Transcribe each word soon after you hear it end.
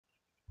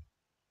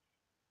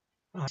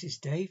Hi, this is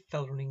Dave,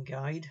 Fell Running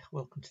Guide.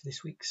 Welcome to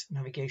this week's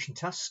navigation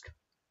task.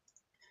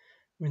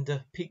 We're in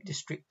the Peak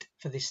District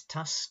for this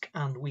task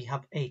and we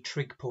have a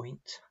trig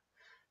point.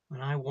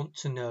 And I want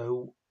to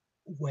know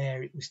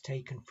where it was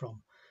taken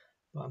from.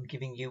 But I'm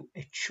giving you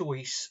a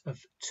choice of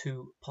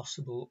two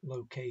possible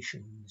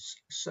locations.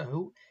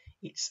 So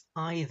it's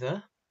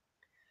either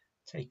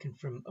taken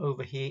from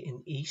over here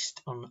in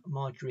east on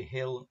Marjorie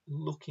Hill,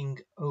 looking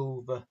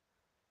over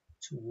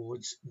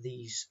towards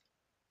these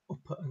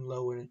upper and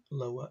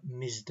lower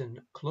Misden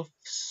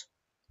cloughs,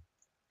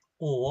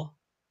 or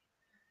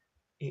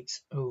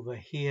it's over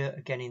here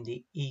again in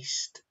the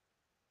east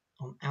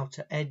on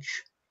Outer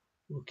Edge,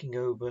 looking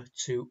over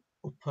to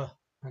upper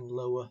and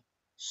lower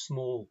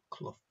Small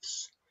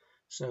Cloughs.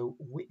 So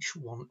which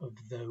one of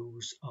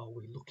those are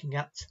we looking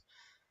at?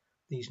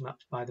 These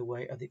maps, by the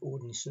way, are the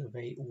Ordnance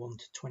Survey 1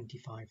 to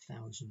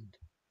 25,000.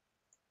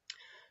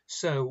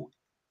 So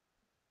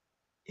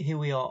here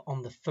we are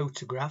on the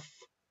photograph.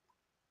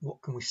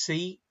 What can we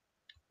see?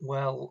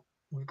 Well,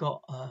 we've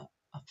got a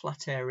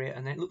flat area,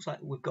 and then it looks like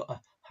we've got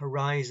a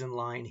horizon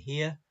line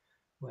here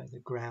where the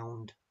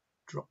ground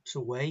drops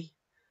away,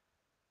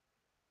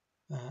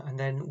 and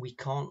then we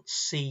can't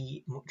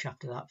see much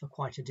after that for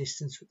quite a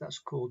distance. That's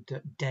called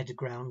dead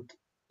ground,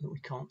 that we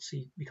can't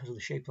see because of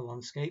the shape of the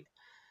landscape.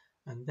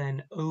 And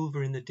then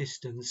over in the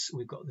distance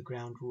we've got the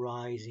ground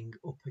rising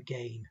up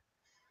again,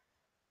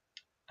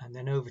 and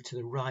then over to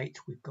the right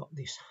we've got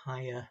this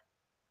higher,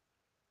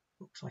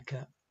 looks like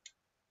a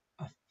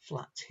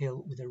flat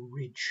hill with a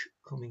ridge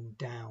coming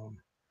down.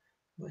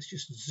 Let's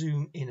just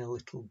zoom in a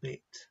little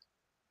bit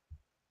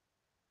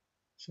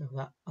so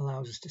that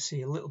allows us to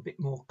see a little bit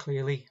more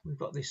clearly. We've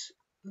got this,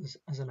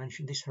 as I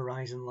mentioned, this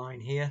horizon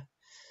line here,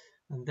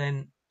 and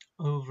then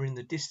over in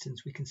the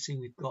distance we can see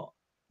we've got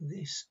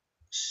this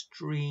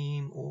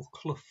stream or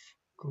clough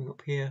coming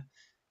up here,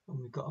 and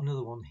we've got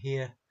another one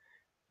here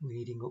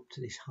leading up to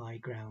this high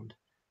ground,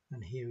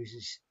 and here is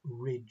this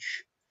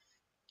ridge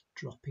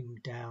dropping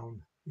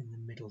down in the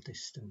middle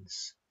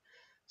distance.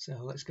 So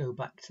let's go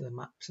back to the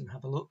maps and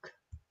have a look.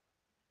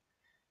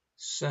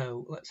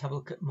 So let's have a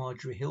look at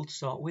Marjorie Hill to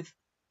start with.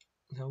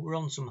 So we're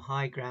on some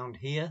high ground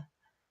here,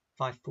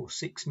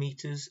 546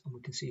 meters, and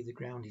we can see the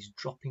ground is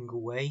dropping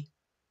away.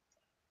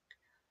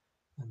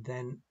 And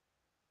then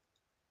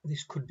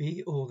this could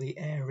be all the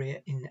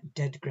area in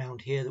dead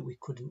ground here that we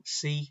couldn't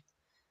see.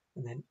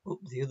 And then up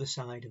the other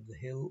side of the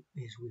hill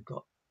is we've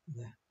got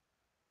the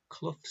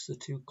cloughs, the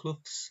two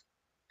cloughs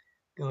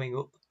going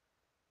up,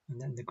 and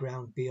then the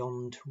ground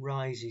beyond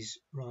rises,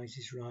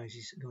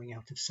 going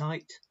out of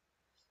sight.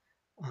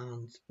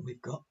 And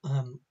we've got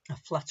a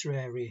flatter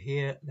area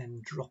here,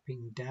 then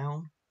dropping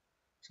down.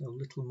 So a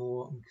little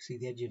more, and you can see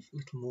the edge of a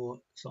little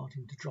more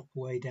starting to drop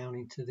away down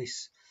into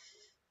this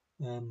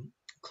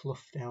clough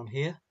down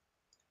here.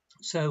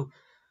 So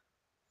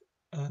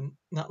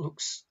that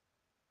looks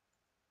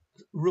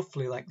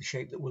roughly like the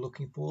shape that we're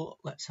looking for.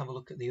 Let's have a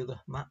look at the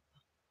other map.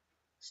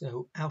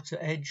 So Outer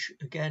Edge,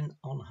 again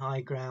on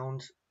high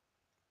ground,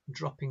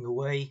 dropping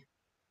away.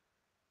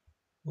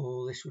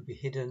 All this would be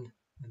hidden,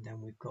 and then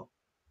we've got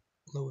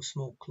lower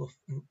Small Clough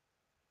and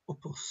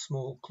upper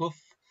Small Clough,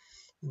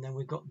 and then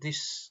we've got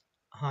this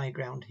high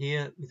ground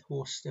here with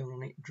Horsestone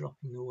on it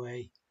dropping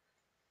away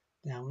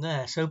down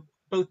there. So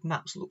both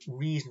maps look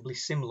reasonably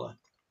similar.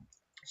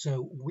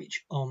 So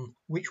which one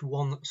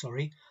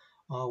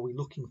are we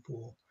looking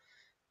for?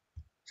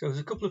 So there's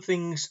a couple of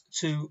things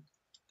to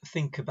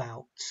think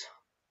about.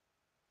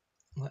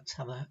 Let's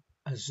have a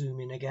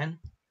zoom in again.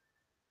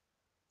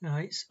 Now,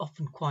 it's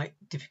often quite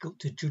difficult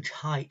to judge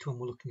height when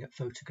we're looking at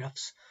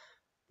photographs,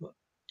 but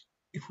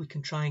if we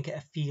can try and get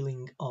a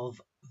feeling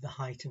of the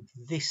height of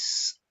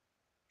this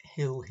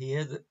hill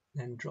here that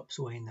then drops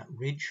away in that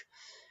ridge,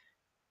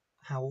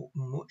 how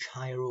much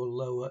higher or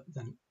lower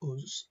than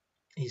us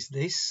is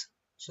this?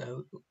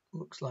 So it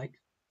looks like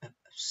a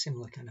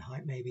similar kind of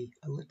height, maybe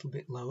a little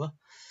bit lower.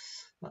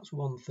 That's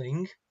one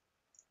thing.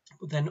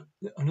 But then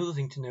another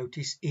thing to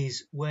notice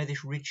is where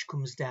this ridge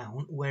comes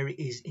down, where it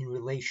is in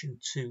relation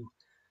to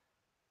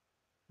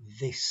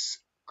this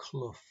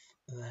clough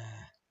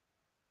there.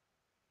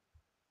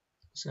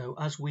 So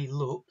as we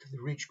look,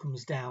 the ridge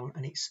comes down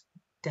and it's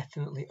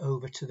definitely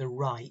over to the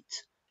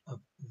right of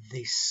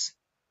this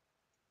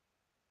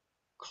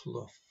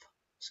clough.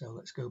 So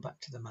let's go back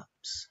to the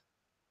maps.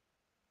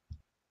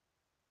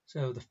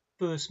 So the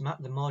first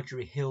map, the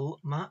Marjorie Hill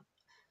map,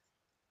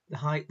 the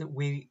height that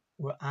we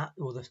were at,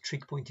 or the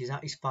trig point is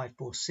at, is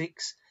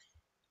 546.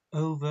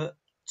 Over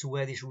to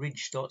where this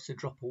ridge starts to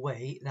drop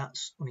away,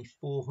 that's only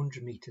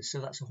 400 meters, so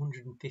that's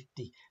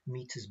 150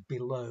 meters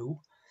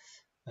below.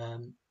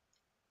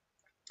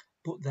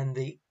 But then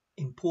the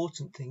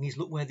important thing is,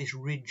 look where this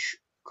ridge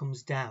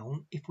comes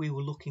down. If we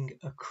were looking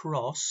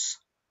across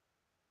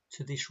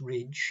to this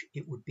ridge,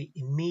 it would be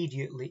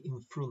immediately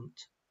in front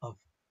of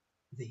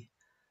the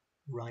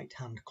right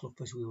hand clough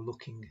as we were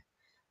looking,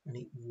 and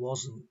it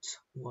wasn't,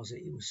 was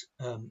it? It was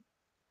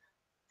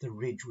the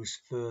ridge was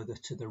further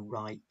to the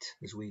right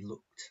as we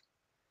looked.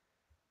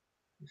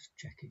 Let's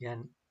check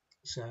again.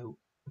 So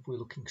if we're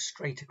looking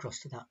straight across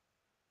to that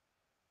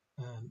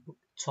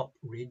top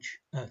ridge,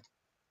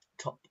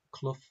 top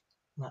clough,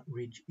 that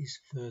ridge is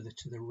further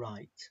to the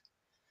right.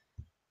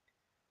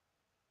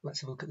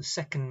 Let's have a look at the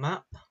second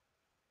map.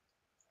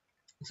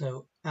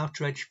 So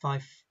outer edge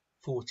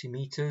 540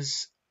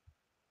 meters.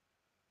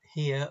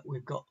 Here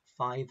we've got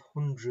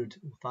 500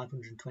 or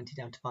 520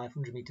 down to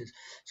 500 meters.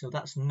 So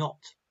that's not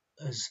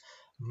as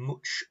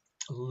much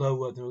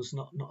lower than us,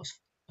 not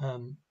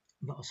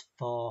as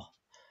far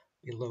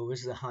below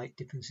as. The height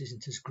difference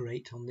isn't as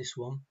great on this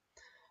one.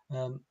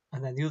 And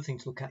then the other thing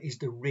to look at is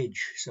the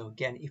ridge. So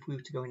again, if we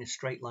were to go in a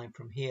straight line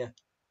from here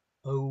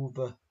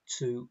over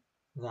to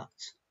that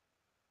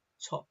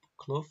top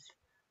clough,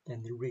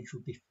 then the ridge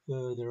would be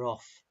further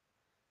off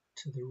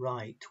to the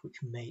right, which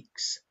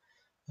makes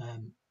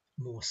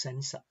more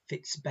sense. That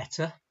fits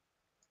better.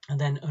 And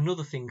then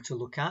another thing to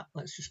look at,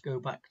 let's just go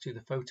back to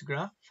the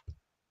photograph.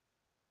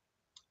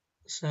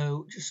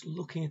 So just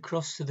looking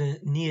across to the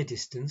near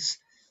distance,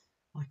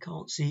 I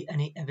can't see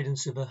any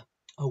evidence of a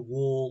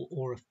wall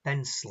or a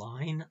fence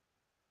line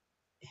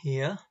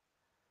here.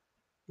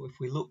 But if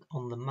we look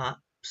on the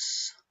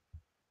maps,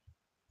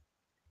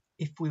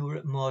 if we were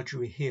at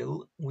Marjorie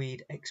Hill,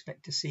 we'd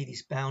expect to see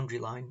this boundary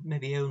line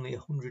maybe only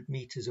 100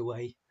 meters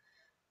away.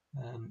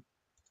 And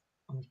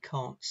we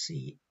can't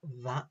see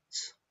that.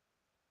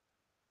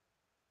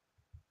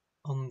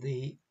 On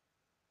the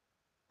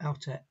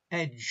outer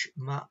edge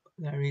map,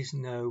 there is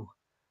no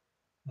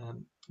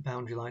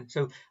boundary line.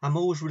 So I'm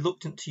always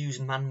reluctant to use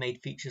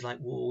man-made features like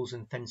walls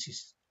and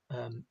fences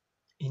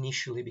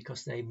initially,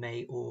 because they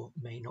may or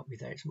may not be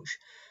there. It's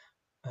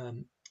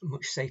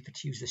much safer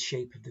to use the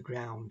shape of the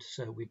ground.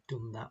 So we've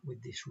done that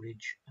with this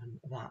ridge and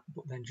that.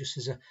 But then just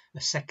as a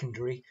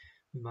secondary,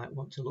 we might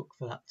want to look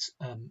for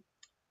that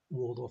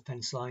wall or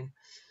fence line.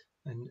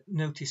 And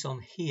notice on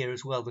here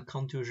as well, the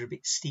contours are a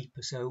bit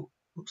steeper, so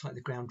looks like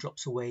the ground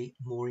drops away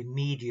more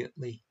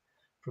immediately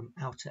from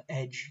outer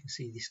edge. You can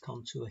see this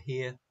contour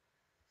here,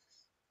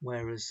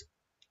 whereas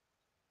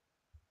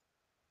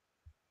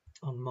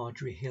on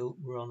Marjorie Hill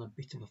we're on a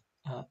bit of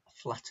a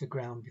flatter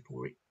ground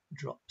before it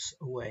drops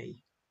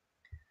away.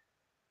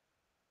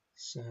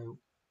 So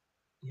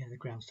yeah, the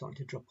ground's starting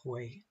to drop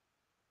away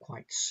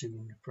quite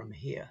soon from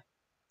here.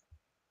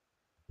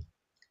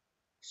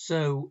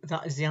 So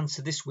that is the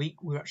answer this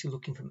week. We're actually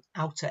looking from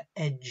outer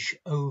edge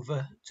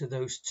over to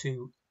those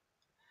two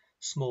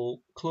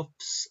small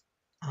cloughs,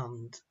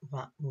 and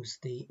that was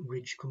the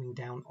ridge coming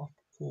down off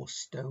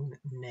Horsestone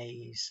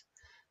Naze.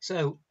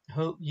 So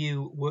hope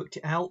you worked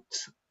it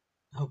out.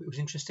 I hope it was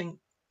interesting.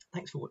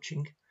 Thanks for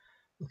watching.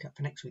 Look out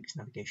for next week's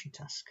navigation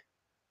task.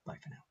 Bye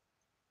for now.